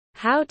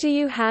How do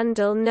you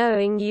handle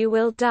knowing you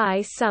will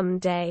die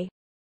someday?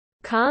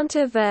 Can't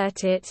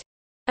avert it,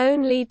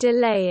 only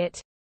delay it,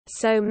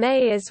 so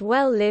may as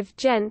well live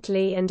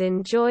gently and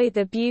enjoy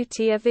the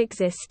beauty of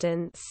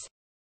existence.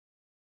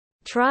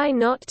 Try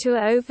not to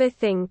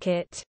overthink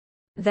it.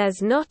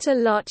 There's not a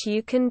lot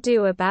you can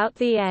do about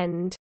the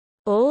end.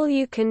 All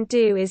you can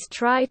do is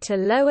try to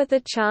lower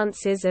the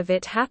chances of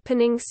it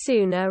happening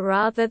sooner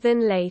rather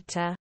than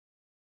later.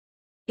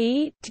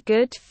 Eat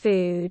good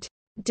food.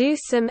 Do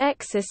some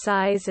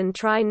exercise and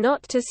try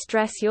not to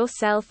stress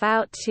yourself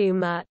out too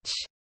much.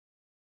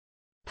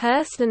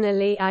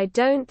 Personally, I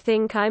don't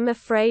think I'm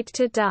afraid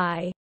to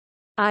die.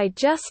 I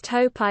just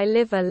hope I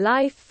live a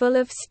life full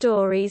of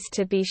stories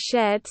to be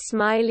shared.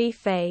 Smiley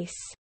face.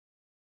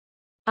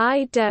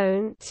 I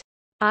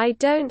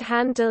don't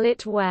handle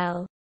it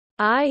well.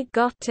 I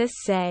gotta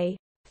say.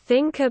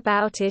 Think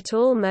about it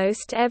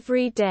almost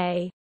every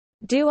day.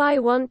 Do I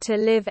want to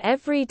live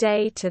every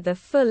day to the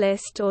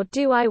fullest, or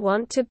do I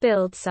want to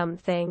build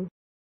something?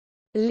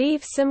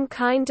 Leave some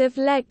kind of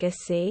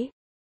legacy?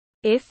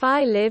 If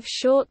I live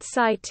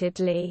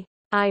short-sightedly,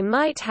 I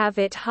might have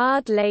it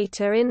hard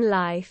later in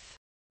life.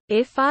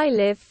 If I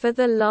live for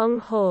the long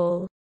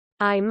haul,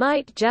 I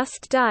might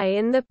just die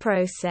in the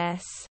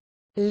process.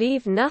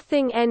 Leave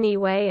nothing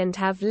anyway and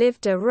have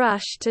lived a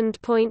rushed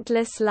and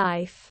pointless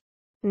life.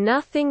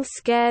 Nothing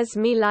scares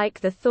me like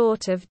the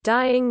thought of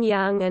dying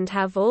young and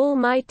have all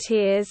my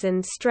tears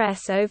and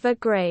stress over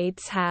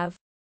grades have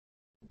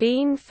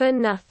been for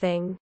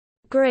nothing.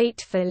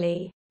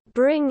 Gratefully.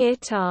 Bring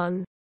it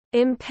on.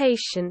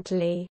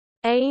 Impatiently.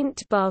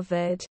 Ain't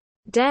bothered.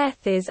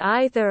 Death is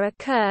either a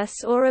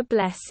curse or a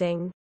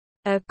blessing.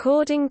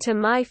 According to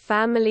my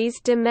family's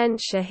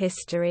dementia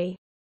history,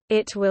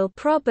 it will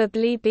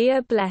probably be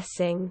a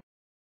blessing.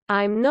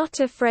 I'm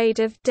not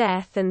afraid of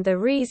death, and the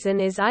reason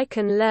is I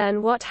can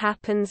learn what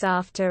happens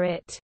after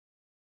it.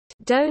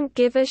 Don't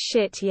give a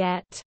shit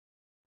yet.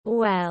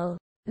 Well,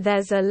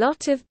 there's a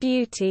lot of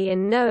beauty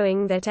in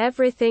knowing that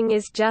everything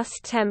is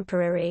just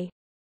temporary.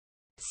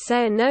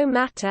 So no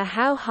matter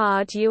how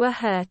hard you are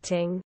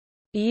hurting,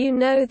 you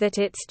know that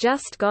it's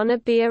just gonna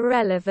be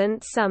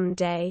irrelevant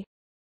someday.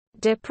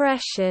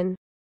 Depression.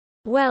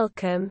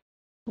 Welcome.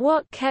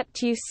 What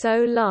kept you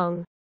so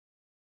long?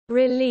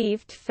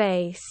 Relieved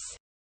face.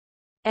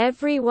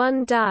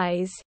 Everyone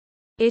dies.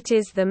 It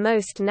is the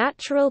most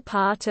natural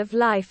part of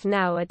life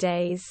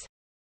nowadays.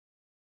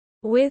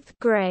 With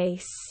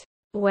grace.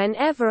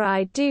 Whenever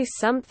I do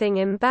something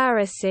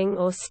embarrassing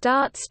or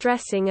start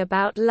stressing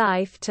about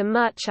life too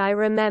much, I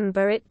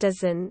remember it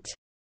doesn't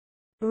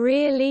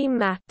really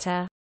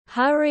matter.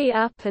 Hurry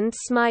up and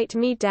smite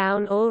me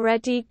down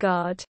already,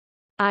 God.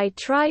 I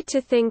try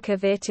to think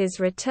of it as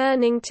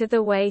returning to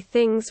the way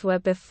things were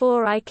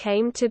before I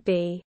came to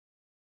be.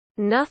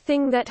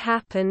 Nothing that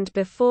happened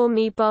before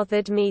me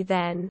bothered me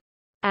then.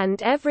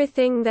 And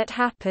everything that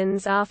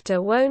happens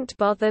after won't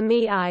bother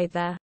me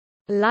either.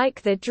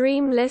 Like the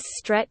dreamless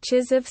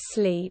stretches of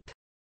sleep.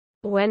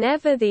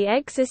 Whenever the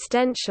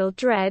existential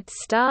dread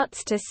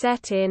starts to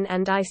set in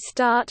and I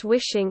start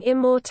wishing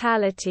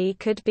immortality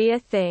could be a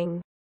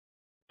thing,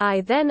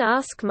 I then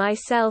ask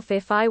myself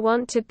if I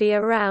want to be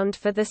around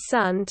for the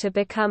sun to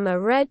become a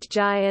red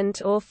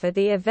giant or for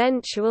the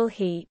eventual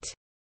heat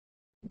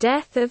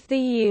death of the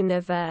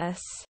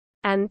universe.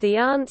 And the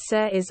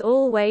answer is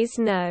always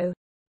no.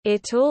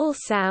 It all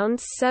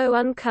sounds so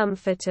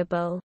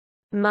uncomfortable.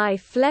 My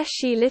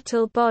fleshy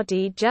little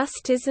body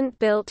just isn't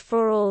built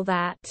for all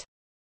that.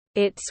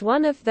 It's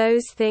one of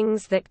those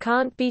things that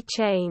can't be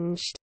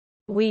changed.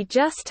 We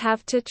just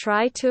have to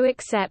try to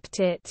accept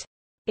it.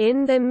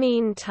 In the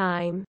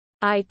meantime,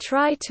 I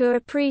try to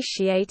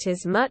appreciate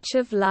as much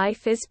of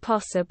life as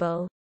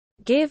possible.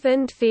 Give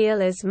and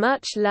feel as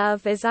much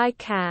love as I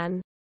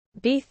can.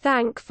 Be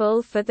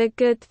thankful for the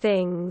good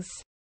things.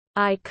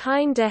 I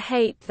kinda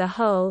hate the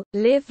whole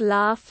live,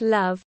 laugh,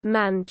 love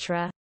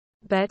mantra.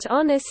 But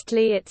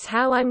honestly, it's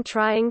how I'm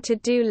trying to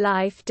do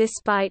life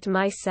despite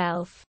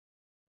myself.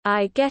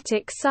 I get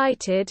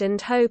excited and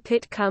hope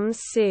it comes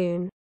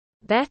soon.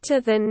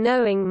 Better than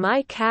knowing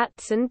my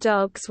cats and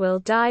dogs will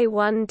die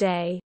one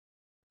day.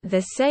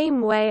 The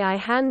same way I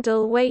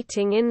handle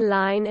waiting in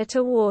line at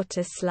a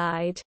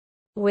waterslide.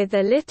 With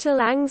a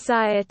little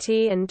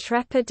anxiety and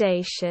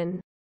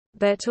trepidation.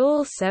 But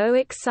also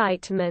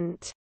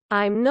excitement.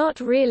 I'm not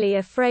really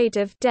afraid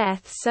of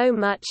death so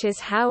much as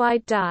how I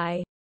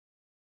die.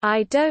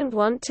 I don't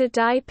want to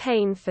die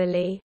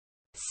painfully.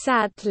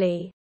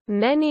 Sadly,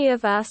 many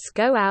of us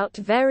go out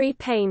very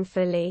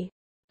painfully.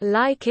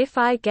 Like if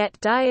I get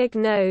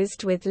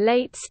diagnosed with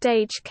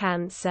late-stage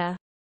cancer.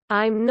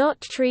 I'm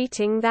not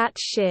treating that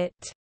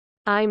shit.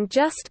 I'm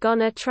just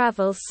gonna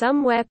travel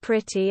somewhere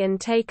pretty and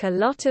take a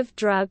lot of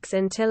drugs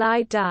until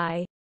I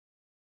die.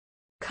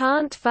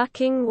 Can't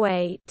fucking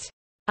wait.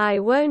 I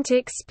won't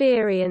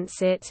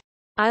experience it.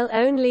 I'll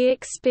only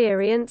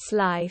experience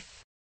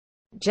life.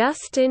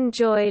 Just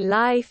enjoy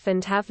life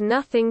and have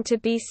nothing to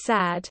be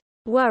sad,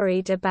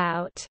 worried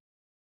about.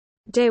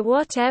 Do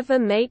whatever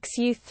makes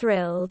you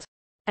thrilled.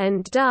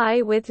 And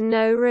die with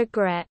no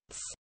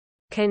regrets.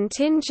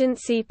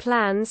 Contingency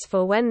plans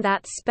for when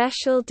that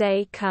special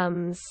day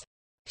comes.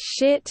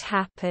 Shit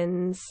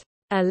happens.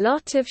 A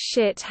lot of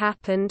shit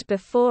happened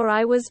before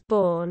I was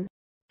born.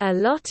 A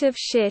lot of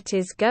shit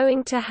is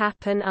going to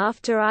happen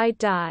after I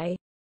die.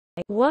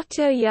 What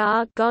are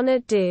ya gonna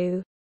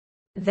do?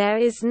 There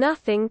is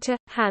nothing to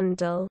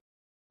handle.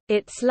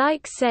 It's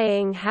like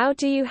saying, how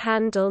do you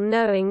handle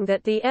knowing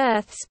that the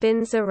earth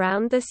spins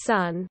around the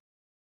sun?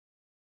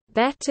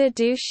 Better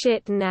do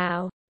shit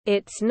now.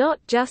 It's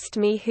not just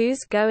me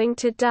who's going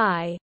to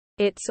die.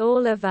 It's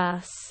all of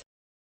us.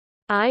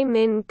 I'm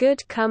in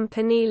good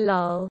company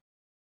lol.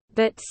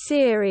 But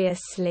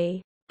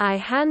seriously, I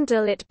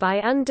handle it by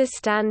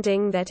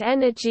understanding that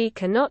energy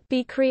cannot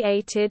be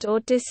created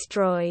or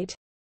destroyed.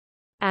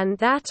 And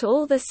that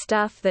all the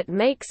stuff that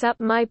makes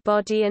up my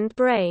body and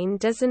brain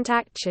doesn't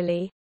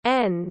actually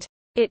end,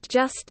 it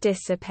just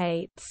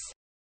dissipates.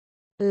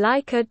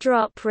 Like a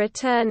drop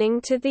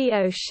returning to the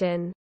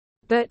ocean.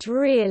 But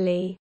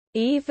really,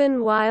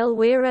 even while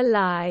we're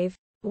alive,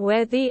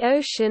 we're the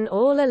ocean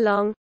all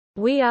along.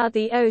 We are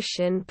the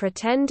ocean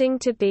pretending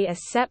to be a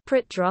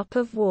separate drop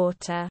of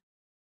water.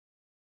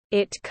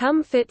 It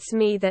comforts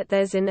me that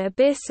there's an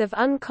abyss of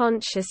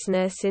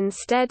unconsciousness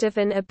instead of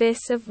an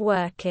abyss of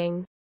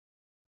working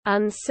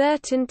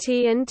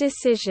uncertainty and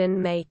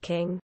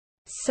decision-making.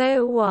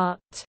 So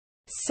what?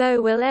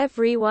 So will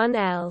everyone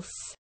else.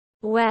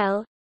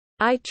 Well,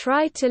 I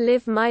try to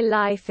live my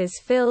life as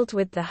filled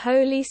with the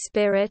Holy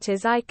Spirit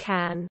as I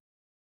can.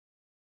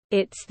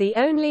 It's the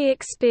only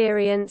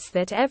experience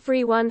that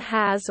everyone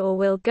has or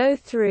will go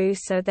through,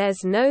 so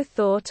there's no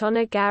thought on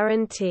a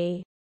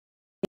guarantee.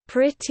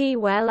 Pretty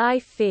well I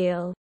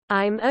feel.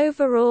 I'm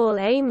overall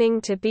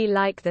aiming to be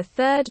like the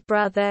third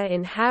brother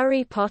in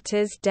Harry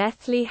Potter's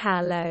Deathly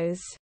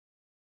Hallows.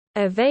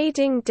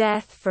 Evading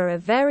death for a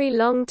very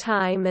long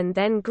time and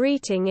then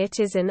greeting it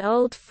as an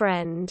old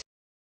friend.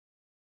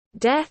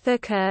 Death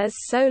occurs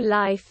so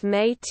life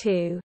may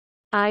too.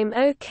 I'm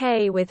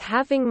okay with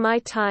having my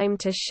time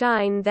to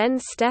shine, then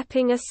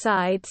stepping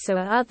aside so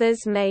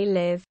others may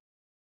live.